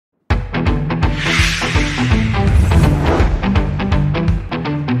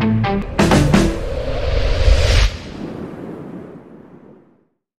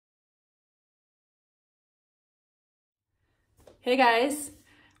Hey guys,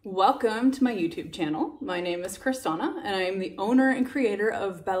 welcome to my YouTube channel. My name is Crys'Dawna and I am the owner and creator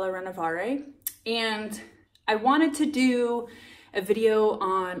of Bella Renovare. And I wanted to do a video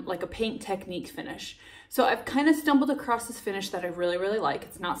on like a paint technique finish. So I've kind of stumbled across this finish that I really like.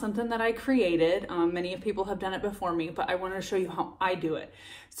 It's not something that I created. Many people have done it before me, but I wanted to show you how I do it.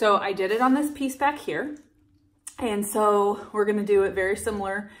 So I did it on this piece back here. And so we're gonna do it very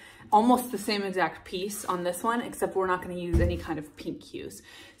similar, almost the same exact piece on this one, except we're not going to use any kind of pink hues.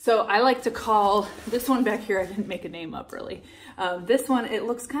 So I like to call this one back here, I didn't make a name up really. This one, it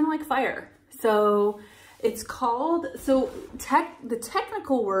looks kind of like fire. So it's called, the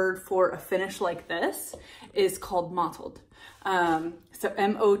technical word for a finish like this is called mottled. So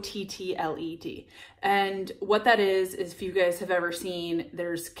M-O-T-T-L-E-D. And what that is if you guys have ever seen,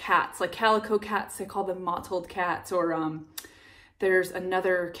 there's cats, like calico cats, they call them mottled cats, or there's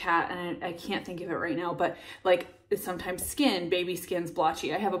another cat, and I can't think of it right now, but like sometimes skin, baby skin's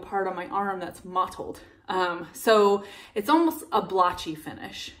blotchy. I have a part on my arm that's mottled. So it's almost a blotchy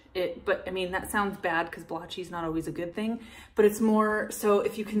finish. But I mean, that sounds bad because blotchy is not always a good thing, but it's more, so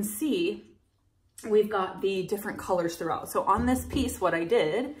if you can see, we've got the different colors throughout. So on this piece, what I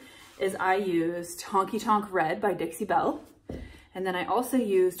did is I used Honky Tonk Red by Dixie Belle. And then I also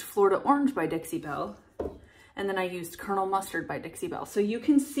used Florida Orange by Dixie Belle. And then I used Colonel Mustard by Dixie Belle. So you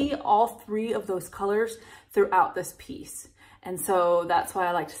can see all three of those colors throughout this piece. And so that's why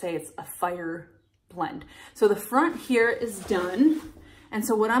I like to say it's a fire blend. So the front here is done. And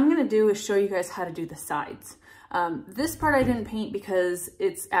so what I'm gonna do is show you guys how to do the sides. This part I didn't paint because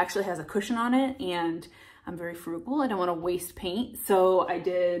it actually has a cushion on it and I'm very frugal. I don't wanna waste paint. So I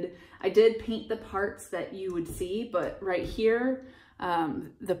did paint the parts that you would see, but right here,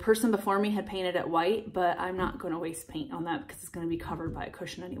 the person before me had painted it white, but I'm not going to waste paint on that because it's going to be covered by a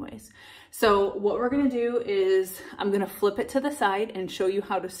cushion anyways. So what we're going to do is I'm going to flip it to the side and show you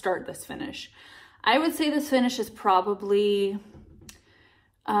how to start this finish. I would say this finish is probably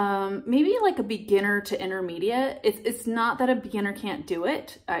maybe like a beginner to intermediate. It's not that a beginner can't do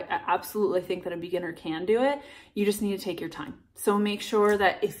it. I absolutely think that a beginner can do it. You just need to take your time. So make sure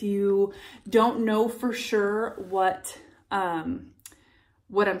that if you don't know for sure what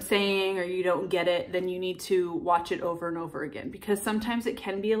I'm saying, or you don't get it, then you need to watch it over and over again, because sometimes it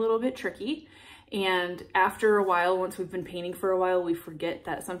can be a little bit tricky. And after a while, once we've been painting for a while, we forget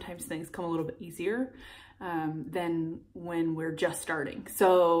that sometimes things come a little bit easier than when we're just starting.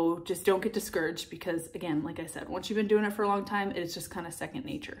 So just don't get discouraged, because again, like I said, once you've been doing it for a long time, it's just kind of second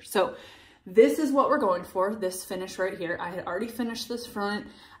nature. So this is what we're going for, this finish right here. I had already finished this front.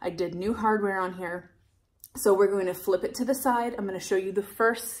 I did new hardware on here. So we're going to flip it to the side. I'm going to show you the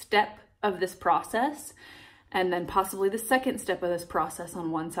first step of this process, and then possibly the second step of this process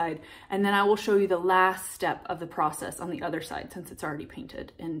on one side. And then I will show you the last step of the process on the other side, since it's already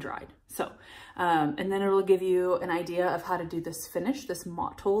painted and dried. So, and then it will give you an idea of how to do this finish, this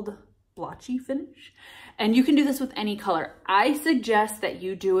mottled blotchy finish. And you can do this with any color. I suggest that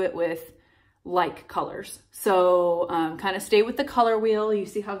you do it with like colors. So kind of stay with the color wheel. You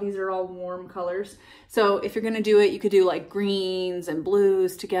see how these are all warm colors. So if you're gonna do it, you could do like greens and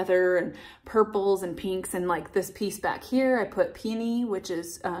blues together and purples and pinks. And like this piece back here, I put peony, which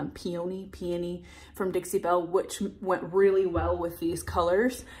is peony from Dixie Belle, which went really well with these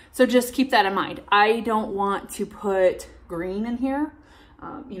colors. So just keep that in mind. I don't want to put green in here,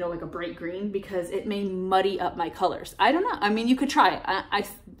 you know, like a bright green, because it may muddy up my colors. I don't know. I mean, you could try it.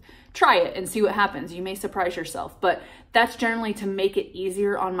 Try it and see what happens. You may surprise yourself, but that's generally to make it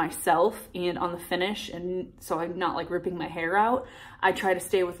easier on myself and on the finish. And so I'm not like ripping my hair out. I try to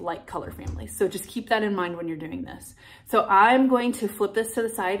stay with light color families. So just keep that in mind when you're doing this. So I'm going to flip this to the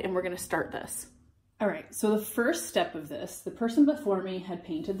side and we're going to start this. All right. So the first step of this, the person before me had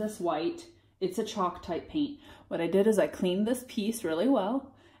painted this white. It's a chalk type paint. What I did is I cleaned this piece really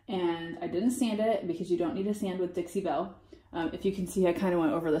well, and I didn't sand it because you don't need to sand with Dixie Belle. If you can see, I kind of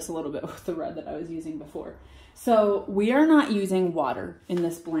went over this a little bit with the red that I was using before. So we are not using water in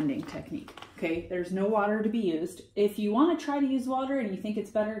this blending technique, okay? There's no water to be used. If you want to try to use water and you think it's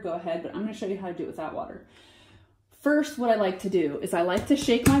better, go ahead, but I'm going to show you how to do it without water. First, what I like to do is I like to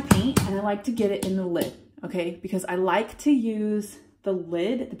shake my paint and I like to get it in the lid, okay? Because I like to use the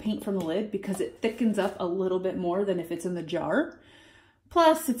lid, the paint from the lid, because it thickens up a little bit more than if it's in the jar.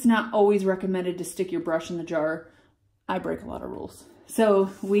 Plus, it's not always recommended to stick your brush in the jar. I break a lot of rules. So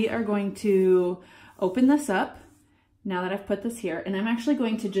we are going to open this up now that I've put this here, and I'm actually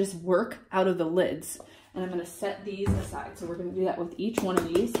going to just work out of the lids, and I'm going to set these aside. So we're going to do that with each one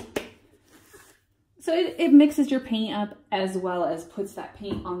of these. So it mixes your paint up as well as puts that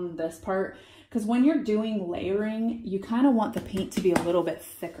paint on this part. because when you're doing layering, you kind of want the paint to be a little bit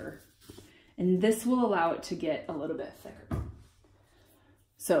thicker. And this will allow it to get a little bit thicker.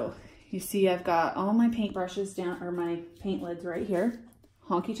 So you see I've got all my paint brushes down, or my paint lids right here.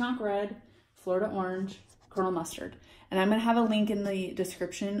 Honky Tonk Red, Florida Orange, Colonel Mustard. And I'm gonna have a link in the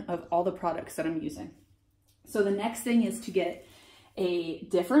description of all the products that I'm using. So the next thing is to get a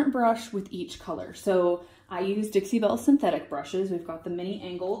different brush with each color. So I use Dixie Belle synthetic brushes. We've got the mini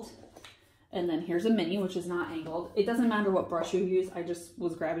angled, and then here's a mini, which is not angled. It doesn't matter what brush you use. I just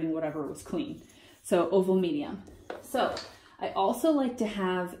was grabbing whatever was clean. So oval medium. So I also like to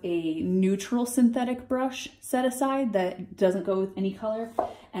have a neutral synthetic brush set aside that doesn't go with any color.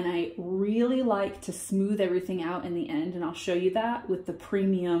 And I really like to smooth everything out in the end. And I'll show you that with the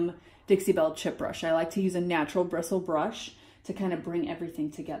premium Dixie Belle chip brush. I like to use a natural bristle brush to kind of bring everything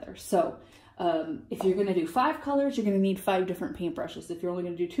together. So if you're gonna do 5 colors, you're gonna need 5 different paintbrushes. If you're only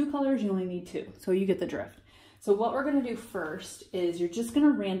gonna do 2 colors, you only need 2. So you get the drift. So what we're gonna do first is you're just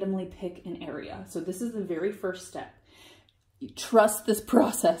gonna randomly pick an area. So this is the very first step. Trust this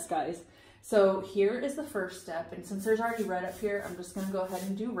process, guys. So here is the first step, and since there's already red up here, I'm just gonna go ahead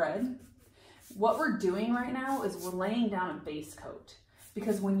and do red. What we're doing right now is we're laying down a base coat,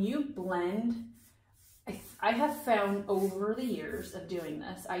 because when you blend, I have found over the years of doing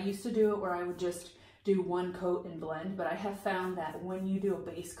this, I used to do it where I would just do 1 coat and blend, but I have found that when you do a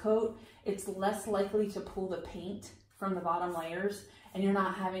base coat, it's less likely to pull the paint from the bottom layers, and you're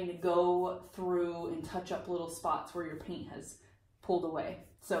not having to go through and touch up little spots where your paint has pulled away.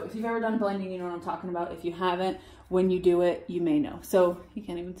 So if you've ever done blending, you know what I'm talking about. If you haven't, when you do it, you may know. So you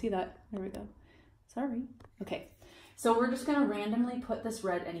can't even see that. There we go. Sorry. Okay. So we're just gonna randomly put this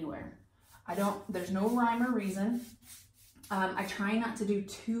red anywhere. There's no rhyme or reason. I try not to do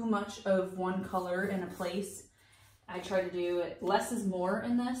too much of one color in a place. I try to do it, less is more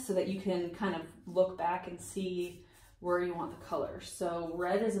in this, so that you can kind of look back and see where you want the color. So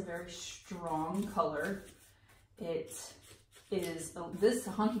red is a very strong color. It is, this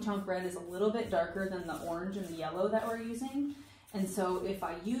Honky Tonk Red is a little bit darker than the orange and the yellow that we're using. And so if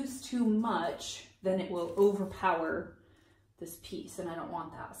I use too much, then it will overpower this piece, and I don't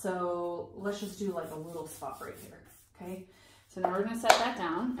want that. So let's just do like a little spot right here, okay? So now we're gonna set that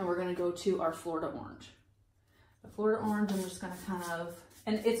down, and we're gonna go to our Florida Orange. The Florida Orange, I'm just gonna kind of,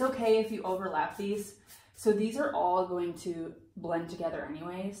 and it's okay if you overlap these. So these are all going to blend together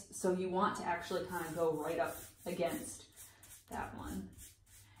anyways. So you want to actually kind of go right up against that one.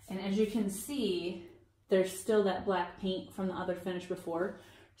 And as you can see, there's still that black paint from the other finish before.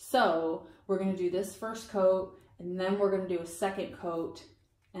 So we're gonna do this first coat, and then we're gonna do a second coat,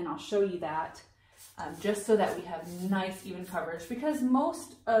 and I'll show you that just so that we have nice even coverage, because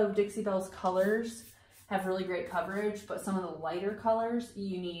most of Dixie Belle's colors have really great coverage, but some of the lighter colors,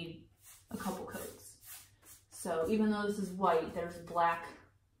 you need a couple coats. So even though this is white, there's black,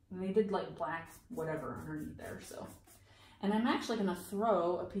 and they did like black whatever underneath there, so. And I'm actually gonna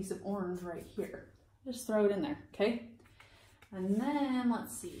throw a piece of orange right here. Just throw it in there, okay? And then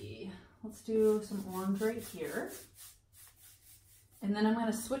let's see, let's do some orange right here. And then I'm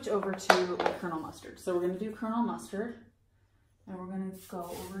gonna switch over to my Colonel Mustard. So we're gonna do Colonel Mustard, and we're gonna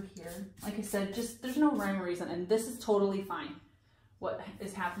go over here. Like I said, just, there's no rhyme or reason, and this is totally fine. What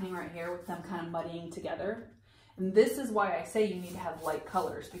is happening right here with them kind of muddying together. And this is why I say you need to have light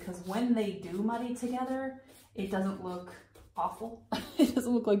colors, because when they do muddy together, it doesn't look awful. It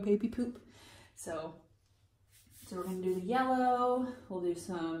doesn't look like baby poop. So we're gonna do the yellow. We'll do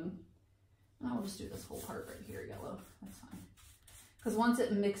some, we'll just do this whole part right here, yellow. That's fine. Because once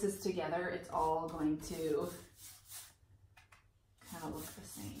it mixes together, it's all going to kind of look the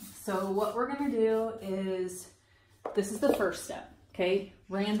same. So what we're gonna do is, this is the first step, okay?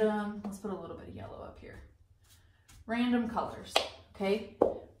 Random, let's put a little bit of yellow up here. Random colors, okay?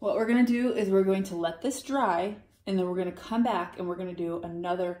 What we're gonna do is we're going to let this dry, and then we're gonna come back and we're gonna do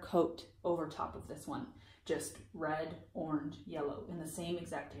another coat over top of this one. Just red, orange, yellow in the same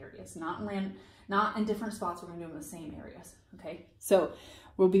exact areas. Not in different spots, we're gonna do them in the same areas, okay? So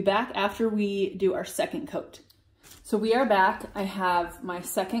we'll be back after we do our second coat. So we are back. I have my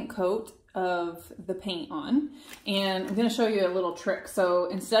second coat of the paint on, and I'm gonna show you a little trick. So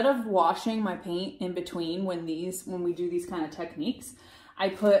instead of washing my paint in between when we do these kind of techniques, I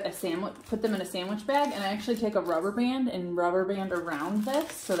put them in a sandwich bag, and I actually take a rubber band and rubber band around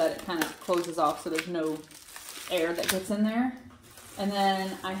this so that it kind of closes off so there's no air that gets in there. And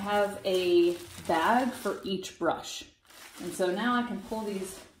then I have a bag for each brush. And so now I can pull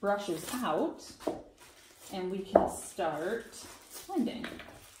these brushes out and we can start blending.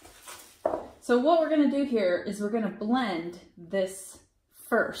 So what we're gonna do here is we're gonna blend this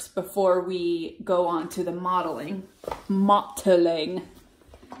first before we go on to the mottling.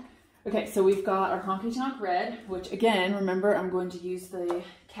 Okay, so we've got our Honky Tonk Red, which again, remember, I'm going to use the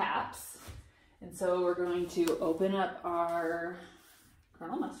caps. And so we're going to open up our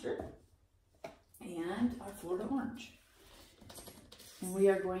Colonel Mustard and our Florida Orange. And we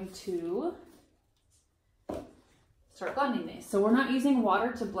are going to start blending these. So we're not using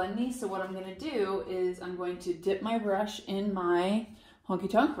water to blend these. So what I'm going to do is I'm going to dip my brush in my Honky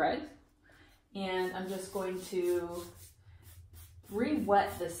Tonk Red. And I'm just going to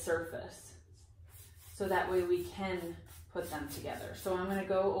re-wet this surface so that way we can put them together. So I'm going to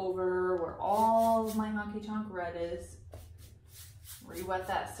go over where all of my Honky Tonk Red is, re-wet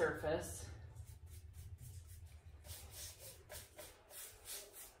that surface.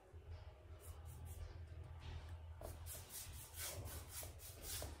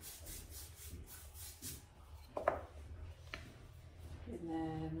 And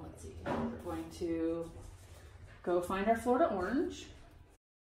then let's see, we're going to go find our Florida Orange.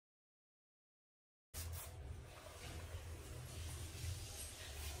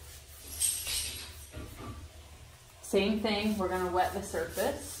 Same thing, we're going to wet the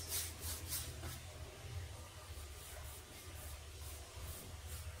surface.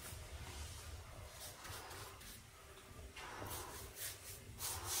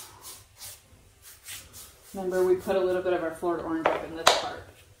 Remember, we put a little bit of our Florida Orange up in this part.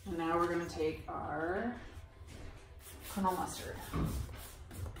 And now we're going to take our Colonel Mustard.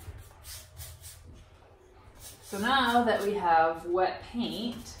 So now that we have wet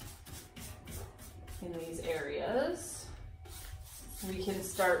paint in these areas, we can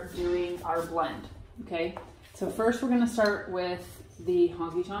start doing our blend, okay? So first we're gonna start with the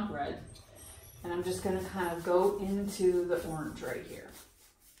Honky Tonk Red, and I'm just gonna kind of go into the orange right here.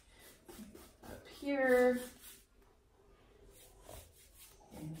 Up here,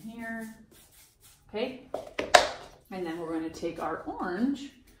 in here, okay? And then we're going to take our orange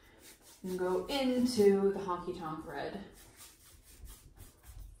and go into the Honky Tonk Red.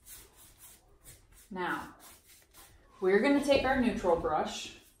 Now, we're going to take our neutral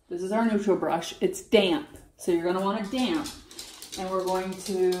brush. This is our neutral brush. It's damp, so you're going to want it damp. And we're going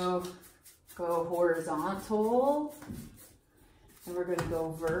to go horizontal, and we're going to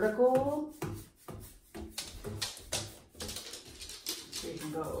go vertical. You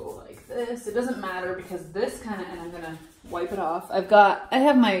can go like this. It doesn't matter because this kind of, and I'm gonna wipe it off. I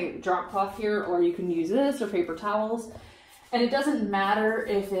have my drop cloth here, or you can use this or paper towels. And it doesn't matter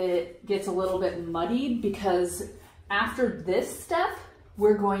if it gets a little bit muddied, because after this step,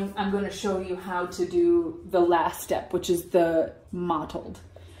 I'm going to show you how to do the last step, which is the mottled.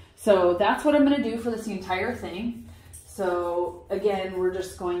 So that's what I'm going to do for this entire thing. So again, we're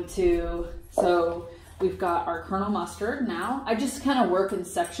just going to, we've got our Colonel Mustard now. I just kind of work in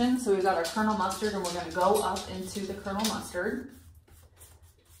sections. So we've got our Colonel Mustard, and we're going to go up into the Colonel Mustard.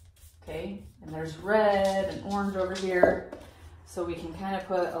 Okay, and there's red and orange over here. So we can kind of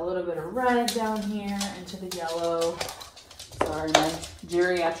put a little bit of red down here into the yellow. Sorry, my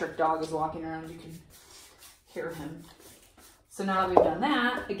geriatric dog is walking around. You can hear him. So now that we've done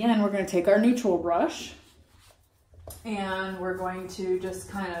that, again, we're going to take our neutral brush, and we're going to just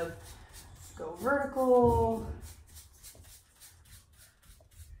kind of go vertical,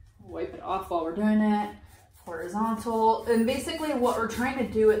 wipe it off while we're doing it, horizontal. And basically what we're trying to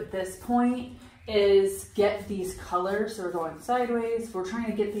do at this point is get these colors. So we're going sideways. We're trying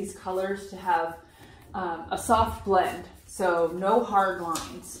to get these colors to have a soft blend. So no hard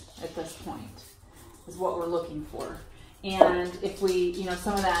lines at this point is what we're looking for. And if we,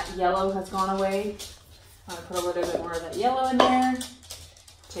 some of that yellow has gone away, I'm gonna put a little bit more of that yellow in there.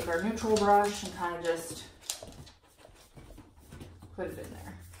 Take our neutral brush and kind of just put it in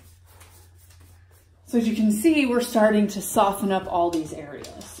there. So as you can see, we're starting to soften up all these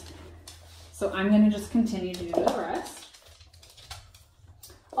areas. So I'm going to just continue to do the rest.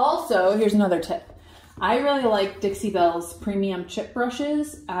 Also, here's another tip. I really like Dixie Belle's premium chip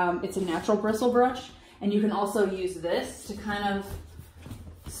brushes. It's a natural bristle brush, and you can also use this to kind of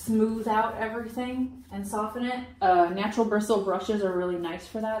smooth out everything and soften it. Natural bristle brushes are really nice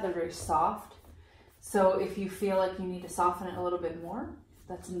for that. They're very soft. So if you feel like you need to soften it a little bit more,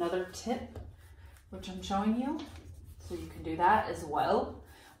 that's another tip which I'm showing you. So you can do that as well.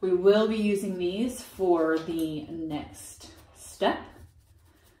 We will be using these for the next step.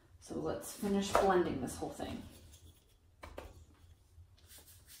 So let's finish blending this whole thing.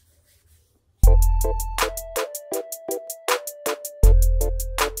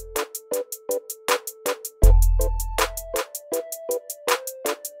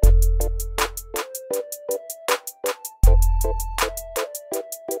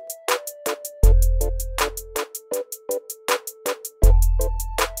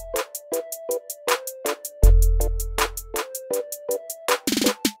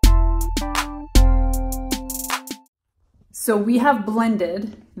 So we have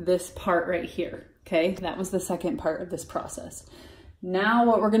blended this part right here, okay? That was the second part of this process. Now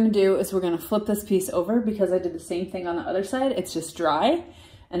what we're gonna do is we're gonna flip this piece over because I did the same thing on the other side. It's just dry.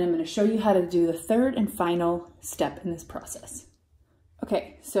 And I'm gonna show you how to do the third and final step in this process.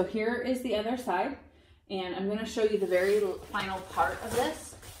 Okay, so here is the other side. And I'm gonna show you the very final part of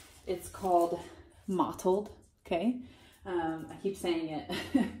this. It's called mottled, okay? I keep saying it,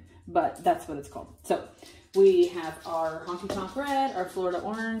 but that's what it's called. So we have our Honky Tonk red, our Florida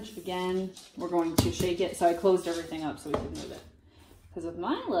orange. Again, we're going to shake it. So I closed everything up so we could move it. Because with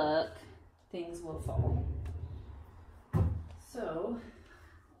my luck, things will fall. So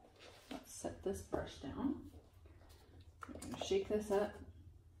let's set this brush down. I'm gonna shake this up.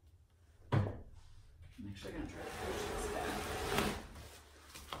 I'm actually gonna try to push this back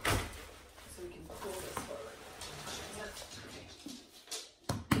so we can pull this forward.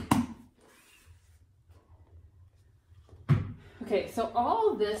 Okay, so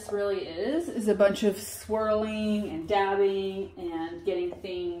all of this really is a bunch of swirling and dabbing and getting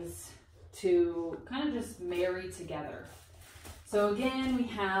things to kind of just marry together. So again, we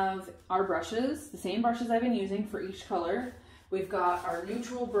have our brushes, the same brushes I've been using for each color. We've got our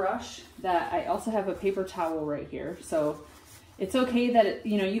neutral brush that I also have a paper towel right here. So it's okay that,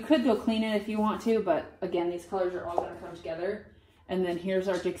 you could go clean it if you want to, but again, these colors are all gonna come together. And then here's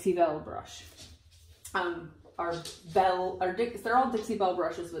our Dixie Belle brush. They're all Dixie Belle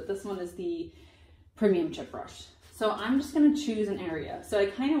brushes, but this one is the premium chip brush. So I'm just gonna choose an area. So I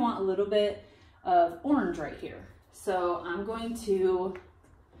kind of want a little bit of orange right here. So I'm going to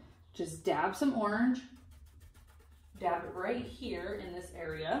just dab some orange. Dab it right here in this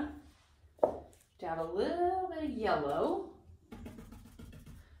area. Dab a little bit of yellow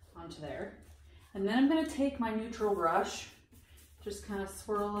onto there. And then I'm gonna take my neutral brush, just kind of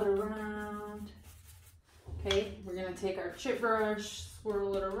swirl it around. Okay, we're gonna take our chip brush,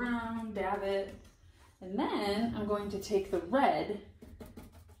 swirl it around, dab it. And then I'm going to take the red,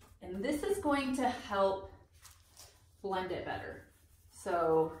 and this is going to help blend it better.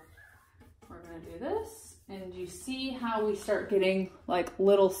 So we're gonna do this. And you see how we start getting like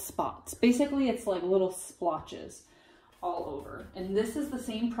little spots. Basically, it's like little splotches all over. And this is the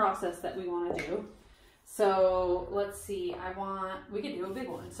same process that we want to do. So let's see, we could do a big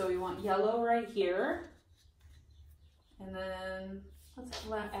one. So we want yellow right here. And then let's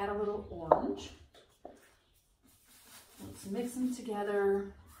add a little orange. Let's mix them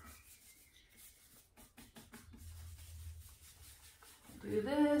together. Do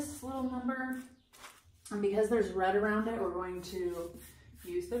this little number. And because there's red around it, we're going to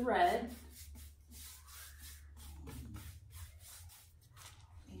use the red.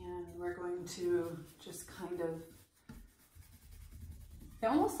 And we're going to just kind of,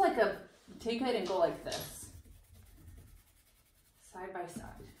 almost like take it and go like this, side by side.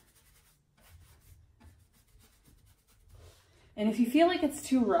 And if you feel like it's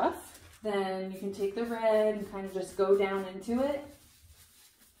too rough, then you can take the red and kind of just go down into it.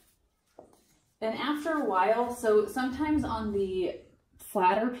 And after a while, so sometimes on the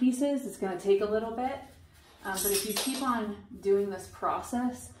flatter pieces, it's going to take a little bit. But if you keep on doing this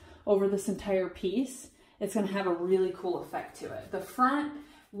process over this entire piece, it's going to have a really cool effect to it. The front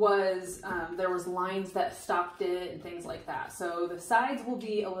was, there was lines that stopped it and things like that. So the sides will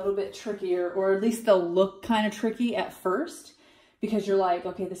be a little bit trickier, or at least they'll look kind of tricky at first because you're like,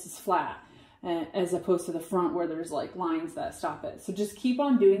 okay, this is flat. As opposed to the front where there's like lines that stop it. So just keep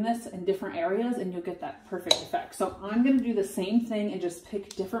on doing this in different areas and you'll get that perfect effect. So I'm gonna do the same thing and just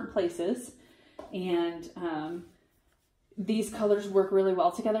pick different places. And these colors work really well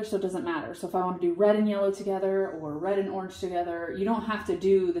together, so it doesn't matter. So if I want to do red and yellow together or red and orange together, you don't have to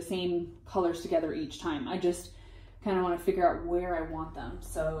do the same colors together each time. I just kind of want to figure out where I want them.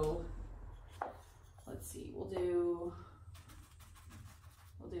 So let's see, we'll do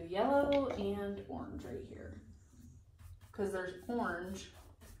yellow and orange right here because there's orange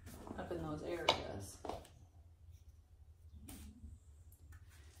up in those areas.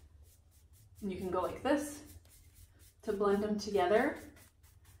 And you can go like this to blend them together.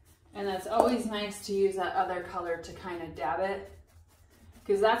 And that's always nice to use that other color to kind of dab it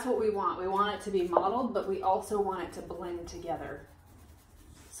because that's what we want. We want it to be mottled, but we also want it to blend together.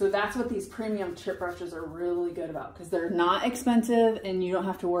 So that's what these premium chip brushes are really good about because they're not expensive and you don't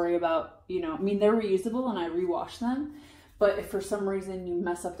have to worry about, I mean, they're reusable and I rewash them, but if for some reason you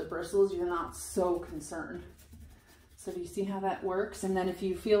mess up the bristles, you're not so concerned. So do you see how that works? And then if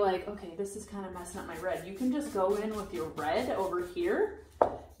you feel like, okay, this is kind of messing up my red, you can just go in with your red over here,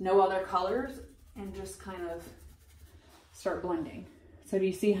 no other colors, and just kind of start blending. So do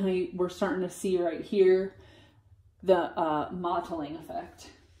you see how we're starting to see right here the mottling effect.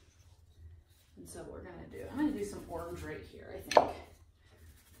 And so I'm gonna do some orange right here, I think.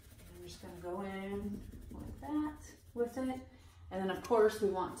 I'm just gonna go in like that with it. And then of course we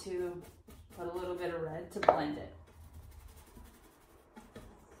want to put a little bit of red to blend it.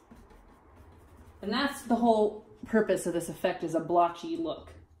 And that's the whole purpose of this effect, is a blotchy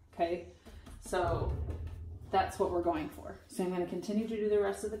look, okay? So that's what we're going for. So I'm going to continue to do the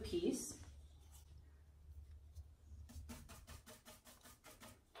rest of the piece.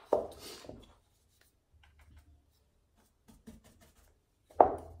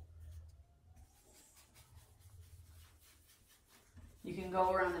 You can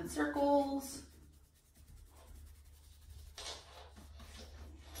go around in circles.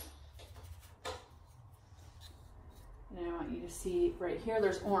 And I want you to see right here,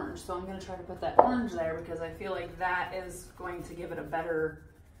 there's orange. So I'm going to try to put that orange there because I feel like that is going to give it a better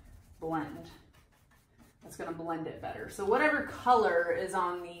blend. That's going to blend it better. So whatever color is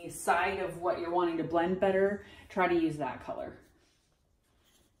on the side of what you're wanting to blend better, try to use that color.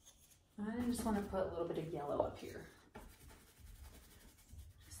 I just want to put a little bit of yellow up here.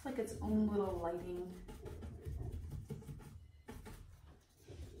 Just like its own little lighting.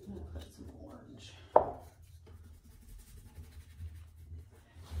 I'm going to put some orange.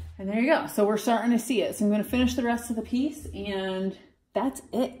 And there you go. So we're starting to see it. So I'm going to finish the rest of the piece, and that's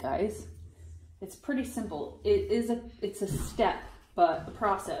it, guys. It's pretty simple. It's a step, but a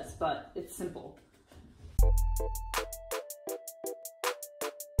process, but it's simple.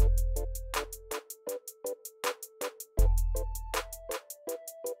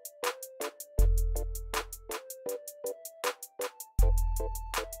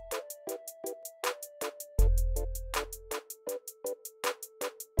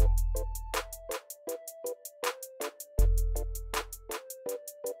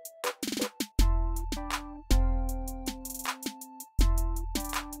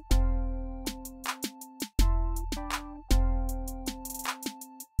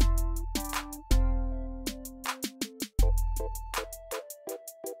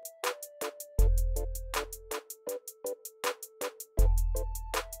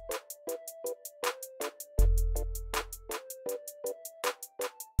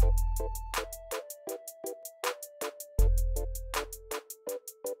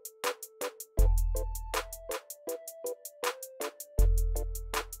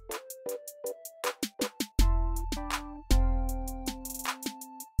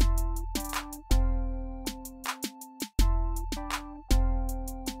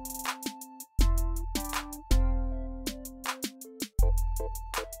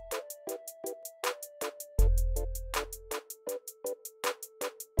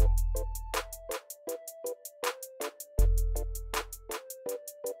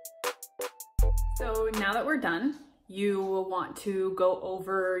 So now that we're done, you will want to go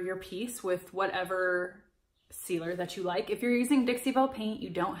over your piece with whatever sealer that you like. If you're using Dixie Belle paint,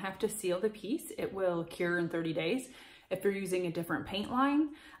 you don't have to seal the piece. It will cure in 30 days. If you're using a different paint line,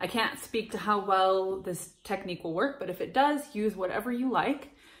 I can't speak to how well this technique will work, but if it does, use whatever you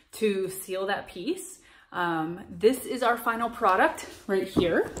like to seal that piece. This is our final product right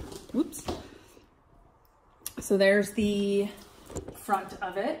here. Oops. So there's the front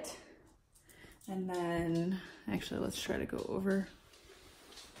of it. And then, actually, let's try to go over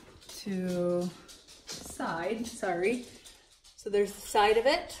to side, sorry. So there's the side of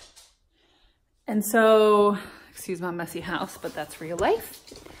it. And so, excuse my messy house, but that's real life.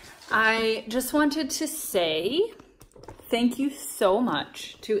 I just wanted to say thank you so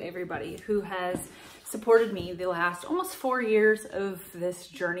much to everybody who has supported me the last almost 4 years of this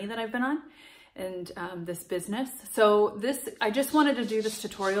journey that I've been on and this business. So I just wanted to do this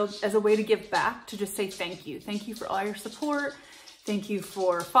tutorial as a way to give back, to just say thank you. Thank you for all your support. Thank you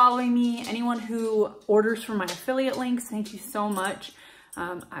for following me. Anyone who orders from my affiliate links, thank you so much.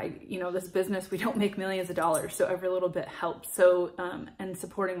 This business, we don't make millions of dollars, so every little bit helps. So, and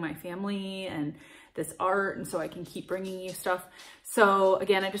supporting my family and this art, and so I can keep bringing you stuff. So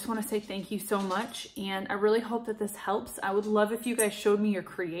again, I just want to say thank you so much, and I really hope that this helps. I would love if you guys showed me your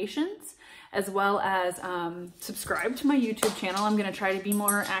creations, as well as subscribe to my YouTube channel. I'm gonna try to be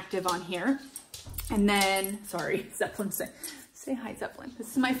more active on here. And then, sorry, Zeppelin, say hi, Zeppelin.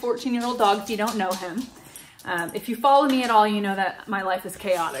 This is my 14-year-old dog, if you don't know him. If you follow me at all, you know that my life is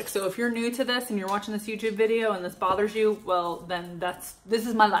chaotic. So if you're new to this and you're watching this YouTube video and this bothers you, well, then this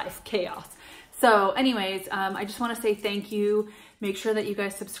is my life, chaos. So anyways, I just want to say thank you. Make sure that you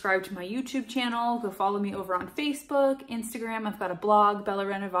guys subscribe to my YouTube channel. Go follow me over on Facebook, Instagram. I've got a blog,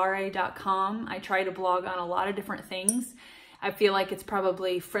 bellarenovare.com. I try to blog on a lot of different things. I feel like it's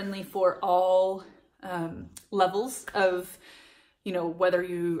probably friendly for all levels of, you know, whether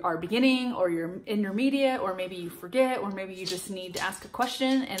you are beginning or you're intermediate, or maybe you forget, or maybe you just need to ask a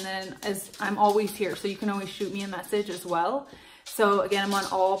question. And then as I'm always here, so you can always shoot me a message as well. So again, I'm on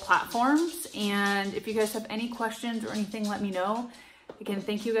all platforms, and if you guys have any questions or anything, let me know. Again,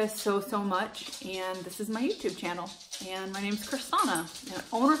 thank you guys so much. And this is my YouTube channel, and my name is Crys'Dawna, and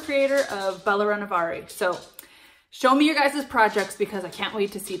owner creator of Bella Renovari. So show me your guys' projects because I can't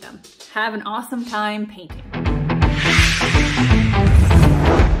wait to see them. Have an awesome time painting.